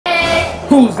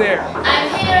Who's there? I'm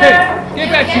here. Hey,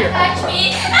 get back here. Touch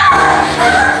me.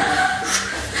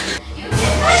 You can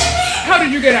touch me. How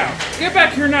did you get out? Get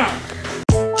back here now.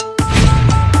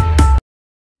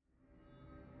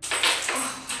 I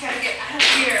gotta get out of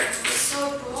here. It's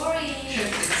so boring.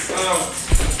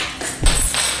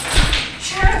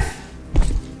 Sheriff.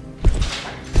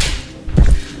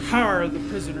 How are the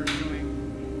prisoners doing?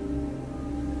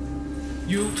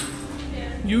 You?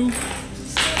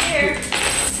 Still here.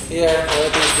 Yeah,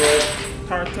 everything's good.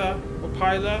 Tarta?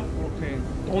 Opila? Okay.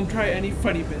 Don't try any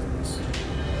funny business.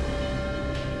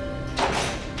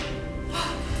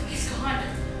 He's gone. Oh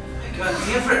my god, did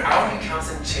he every hour he comes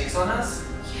and checks on us?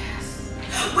 Yes.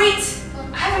 Wait!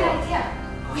 I have an idea.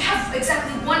 We have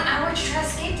exactly 1 hour to try to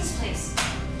escape this place.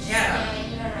 Yeah.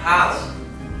 You're right. How?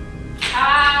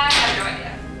 I have no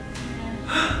idea.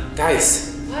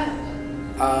 Guys, What?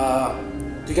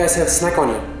 do you guys have a snack on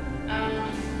you? No.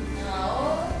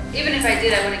 Even if I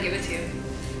did, I wouldn't give it to you.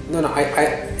 No,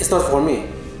 it's not for me.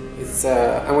 It's,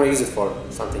 I want to use it for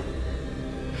something.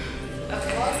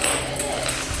 Okay.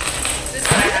 This is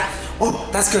what I have. Oh,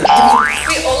 that's good.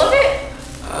 Wait, all of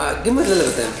it? Give me a little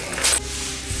bit then.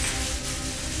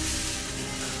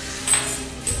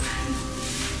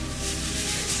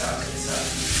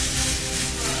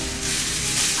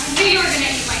 I knew you were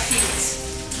gonna eat my things.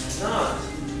 It's not.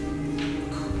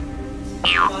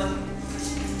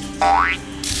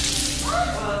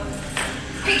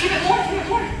 Wait, give it more, give it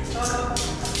more.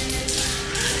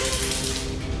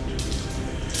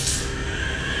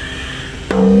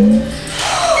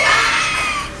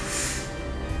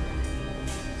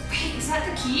 Wait, is that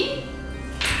the key?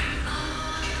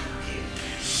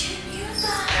 You knew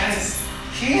that. Guys,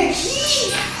 key.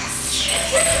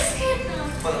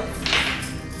 Hold on.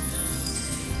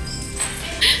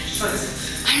 What is it?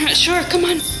 I'm not sure. Come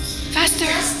on.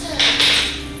 Faster.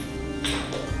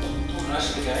 Don't rush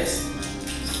me, guys.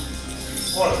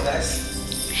 Hold on, guys.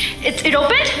 It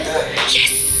opened? Yeah.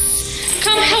 Yes.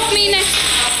 Come help me next.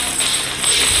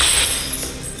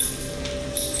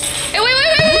 Hey, wait.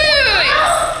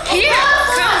 Here.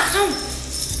 Come.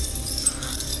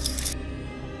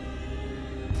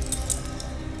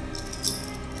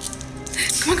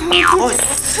 Come on. Oh.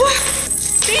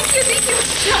 Thank you.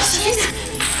 No, Selena.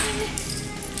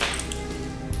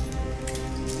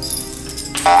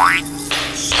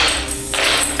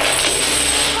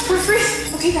 We're free.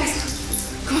 Okay, guys.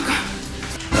 Come on.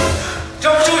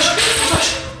 Josh!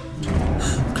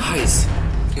 Guys,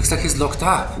 looks like he's locked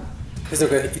up. He's not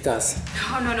gonna eat us.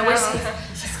 Oh, no, we're safe.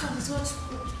 Let's go.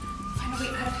 Find a way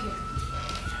out of here.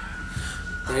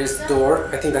 There's the door.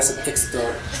 I think that's the exit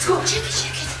door. Let's go. Check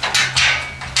it.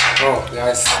 Oh,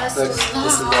 guys, look, this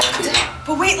is locked here.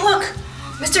 But wait, look.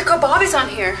 Mr. Kebab is on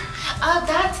here.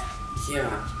 That. Yeah.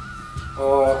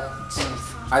 Oh,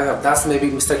 I don't know. That's maybe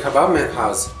Mr. Kebab man's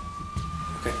house.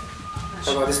 Okay.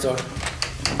 How about this door?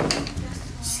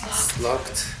 It's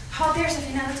locked. Oh, there's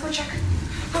Selena. Let's go check.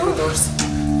 Open the doors.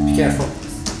 Be careful.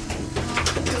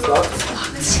 It's locked.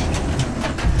 Let's check.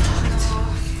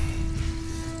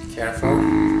 Be careful.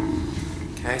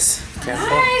 Guys, be careful.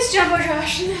 Nice, Jumbo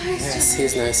Josh. Nice.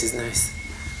 Yes, he's nice.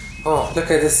 Oh, look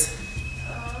at this.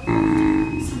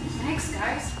 Thanks,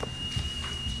 guys.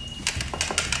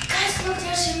 Guys, look,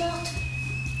 there's a remote.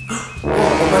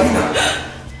 Oh, Baleena.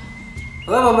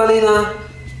 Hello, Baleena.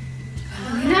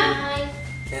 Baleena?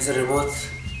 There's a remote.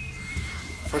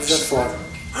 What's that for?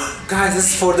 Guys, this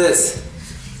is for this.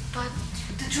 But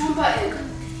the drum button.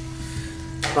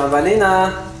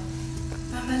 Baleena.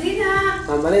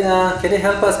 Baleena. Can you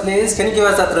help us, please? Can you give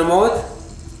us that remote?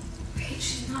 Wait,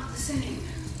 she's not listening.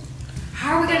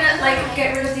 How are we gonna,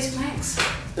 get rid of these planks?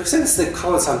 Looks like they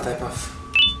call some type of.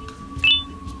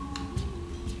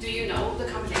 Do you know the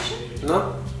combination?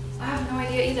 No? I have no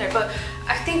idea either, but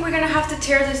I think we're gonna have to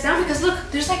tear this down because look,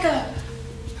 there's like a...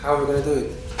 How are we gonna do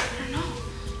it? I don't know.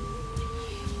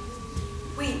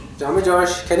 Wait. Jumbo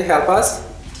Josh, can you help us?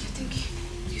 Do you think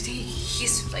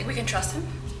he's, we can trust him?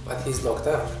 But he's locked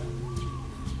up.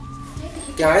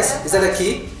 Guys, is that a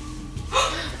key?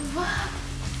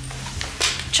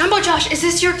 Jumbo Josh, is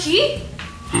this your key?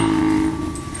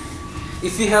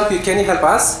 If we help you, can you help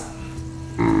us?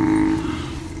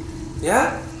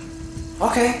 Yeah?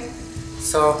 Okay.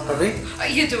 So, are we?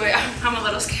 You do it. I'm a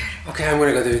little scared. Okay, I'm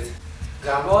gonna go do it.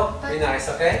 Jumbo, be nice,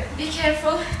 okay? Be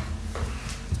careful.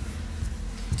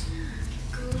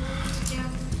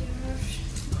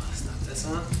 It's not this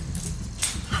one.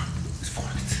 It's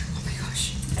forked. Oh my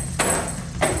gosh.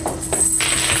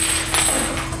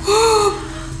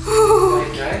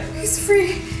 Right? He's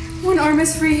free. One arm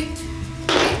is free.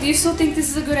 Do you still think this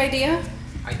is a good idea?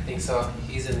 I think so.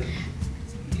 He's a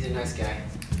nice guy.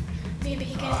 Maybe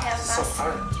he can help So us.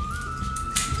 hard.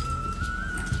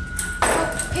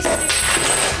 Oh, he's free.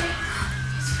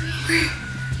 He's free.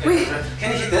 Wait.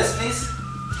 Can you hit this, please?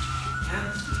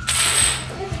 Yeah.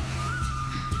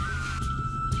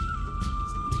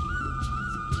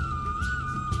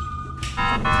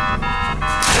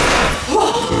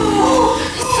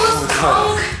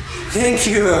 Thank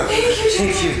you.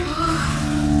 Thank you.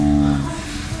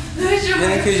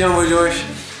 Thank you, Jumbo George.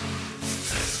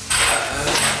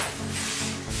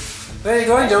 Where are you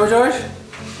going, Jumbo George?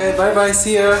 Okay, bye bye.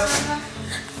 See ya.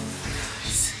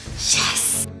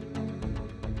 Yes.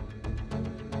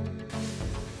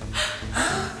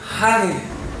 Hi.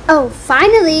 Oh,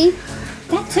 finally!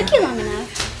 That took you long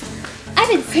enough. I've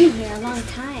been sitting here a long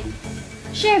time.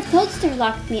 Sheriff Toadster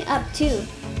locked me up too.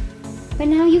 But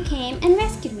now you came and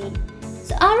rescued me.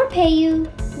 So I'll repay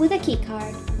you with a key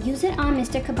card. Use it on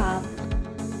Mr. Kebab.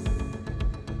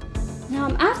 Now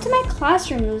I'm off to my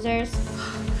classroom, losers.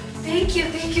 Thank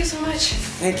you so much.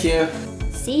 Thank you.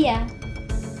 See ya.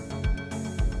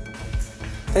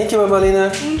 Thank you,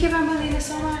 Baleena. Thank you, Baleena,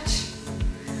 so much.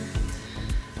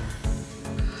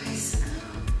 Guys,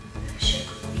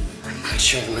 I'm not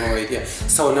sure, no idea.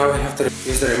 So now we have to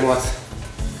use the remote.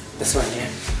 This one here.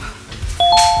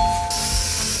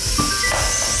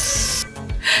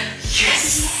 Yes!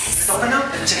 Let's open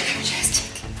up and check. Yes,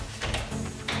 check.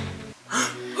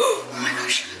 Oh my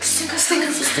gosh, Stinger Flynn.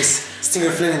 There's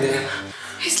Stinger Flynn in there.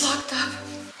 He's locked up.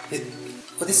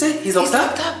 What did he say? He's locked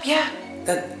up? He's locked up, yeah.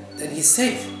 Then he's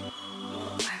safe.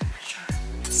 I'm not sure.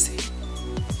 Safe.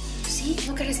 See,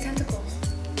 look at his tentacles.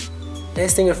 Hey,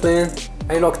 Stinger Flynn.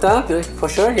 Are you locked up? For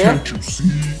sure, yeah? Can't you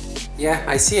see? Yeah,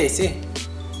 I see.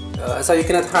 So you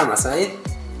cannot harm us, right?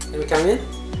 Can we come in?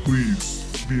 Please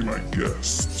be my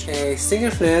guest. Hey,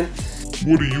 Stinger Flynn.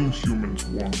 What do you humans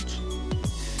want?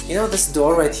 You know this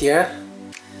door right here?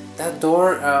 That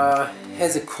door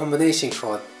has a combination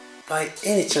code. By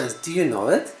any chance, do you know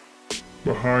it?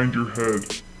 Behind your head.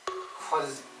 What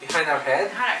is behind our head?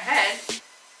 Behind our head?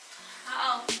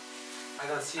 Oh. I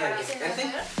don't see anything.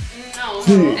 Anything? No.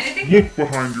 Cool. Anything? Look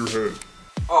behind your head.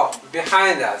 Oh,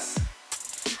 behind us.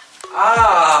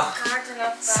 Ah, Garten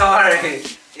of Ban sorry.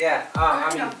 Yeah, I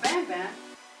Garten mean, of Ban Ban.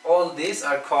 all these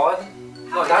are code.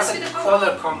 No, can that's I a see the color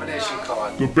code? combination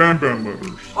code. The Ban Ban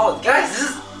letters. Oh, guys, this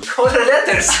is color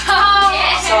letters. Oh,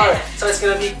 yeah. Sorry. So it's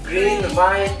gonna be green,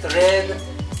 white, red,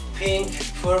 pink,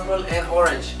 purple, and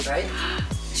orange, right?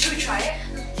 Should we try it?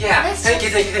 Yeah. Let's Thank you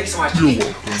so much. You're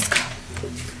welcome.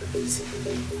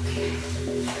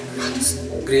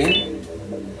 Green,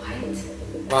 White,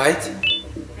 white,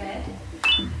 red,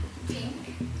 pink,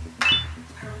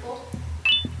 purple,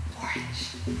 orange.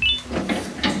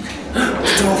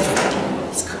 it's open.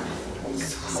 Let's go.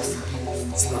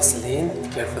 It's not Celine.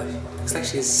 Careful. Looks like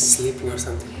she's sleeping or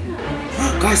something.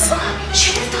 Guys!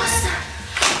 Sheriff Toadster!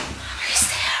 He's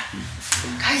there.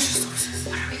 Guys,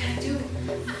 what are we gonna do?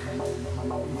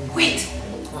 Wait,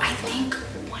 I think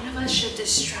one of us should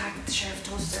distract Sheriff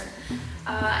Toadster.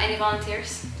 Any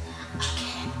volunteers?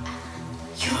 Okay.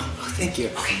 You? Oh, thank you.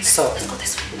 Okay, So, let's go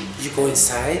this way. you go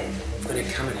inside. I'm gonna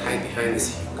come and hide behind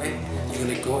this, okay? You're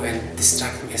gonna go and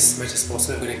distract me as much as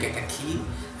possible. We're gonna get the key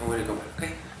and we're gonna go back,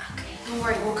 okay? Okay, don't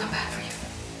worry, we'll come back for you.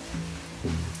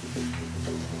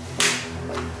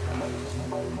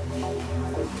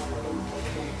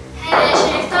 Hey,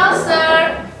 Sheriff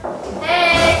Toadster!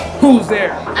 Hey! Who's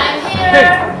there? I'm here!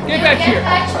 Hey, get back here!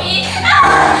 Touch me!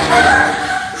 Ah!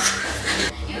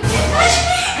 You can touch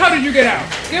me! How did you get out?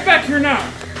 Get back here now!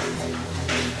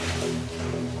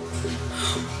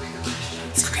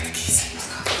 Let's go get the keys.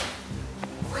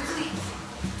 Quickly!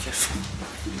 Careful.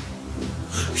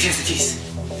 Here's the keys.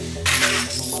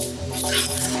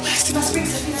 You must bring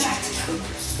something back to you.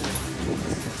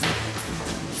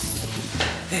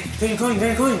 Hey, where are you going? Where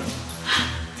are you going?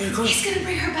 Where are you going? He's gonna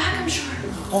bring her back, I'm sure.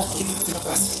 Oh, give me the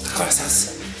glass.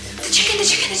 The chicken!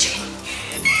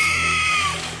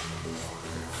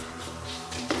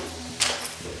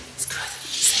 It's good.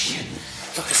 Stay here.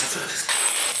 Look, it's a first.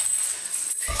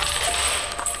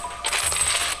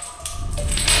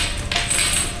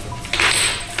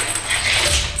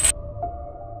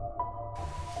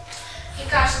 You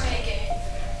gosh, make it.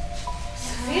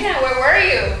 Savina, where were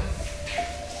you?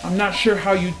 I'm not sure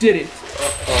how you did it,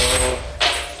 Uh-oh.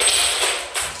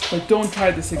 but don't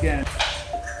try this again.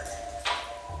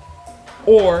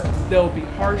 Or there will be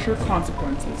harsher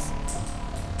consequences.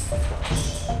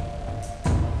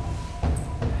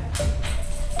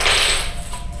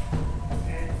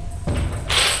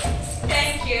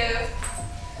 Thank you.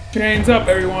 Chains up,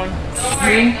 everyone. Don't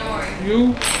worry, don't worry. You?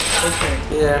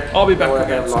 Okay. Yeah. I'll be back We're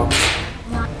again gonna soon.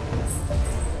 lock.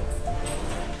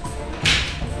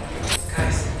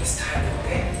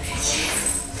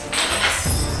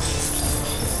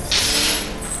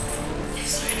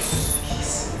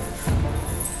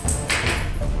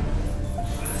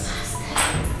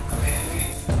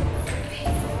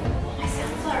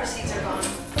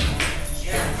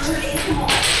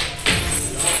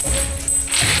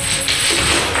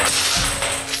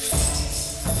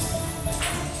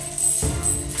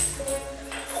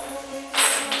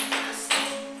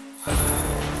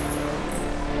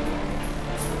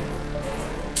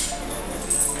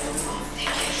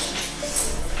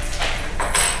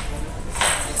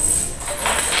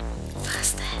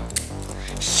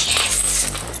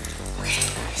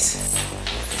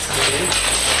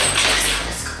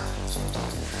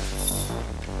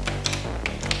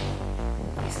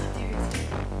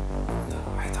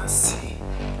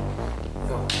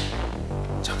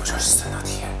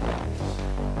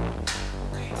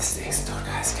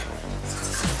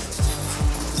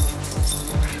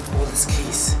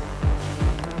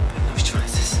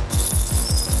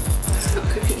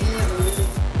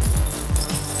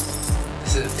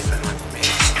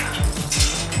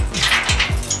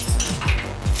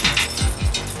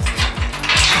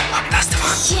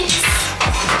 Yes.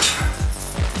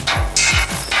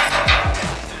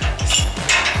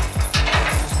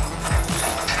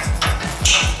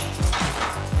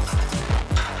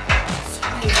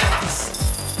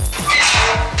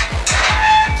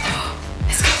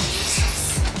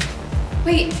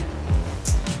 Wait.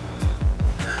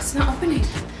 It's not opening.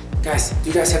 Guys, do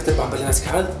you guys have the Baleena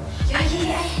card? Yeah.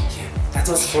 Yeah, that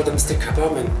was for the Mr.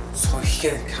 Kebab man, so he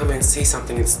can come and say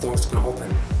something and the door's gonna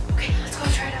open. Okay, let's go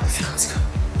try it out. Let's go.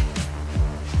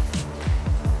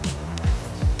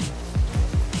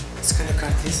 Let's kind of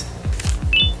cut this.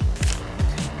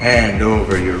 Hand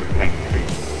over your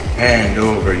pancreas. Hand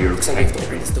over your Looks like I have to open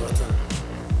pancreas. this door too.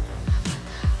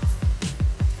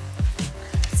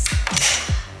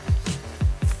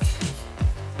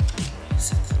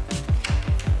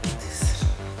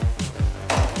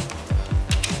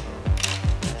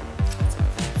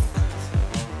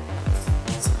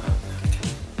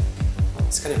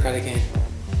 It's gonna cut again.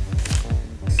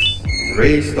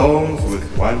 3 stones with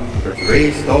 1 bird.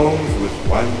 3 stones with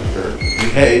 1 bird.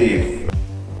 Behave.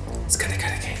 It's gonna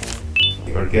cut again.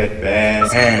 Forget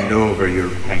bad. Hand over your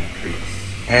pancreas.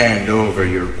 Hand over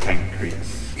your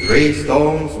pancreas. 3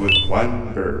 stones with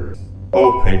 1 bird.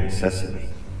 Open sesame.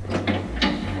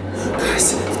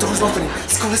 Guys, the door's opening.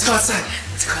 Let's go outside.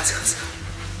 Let's go.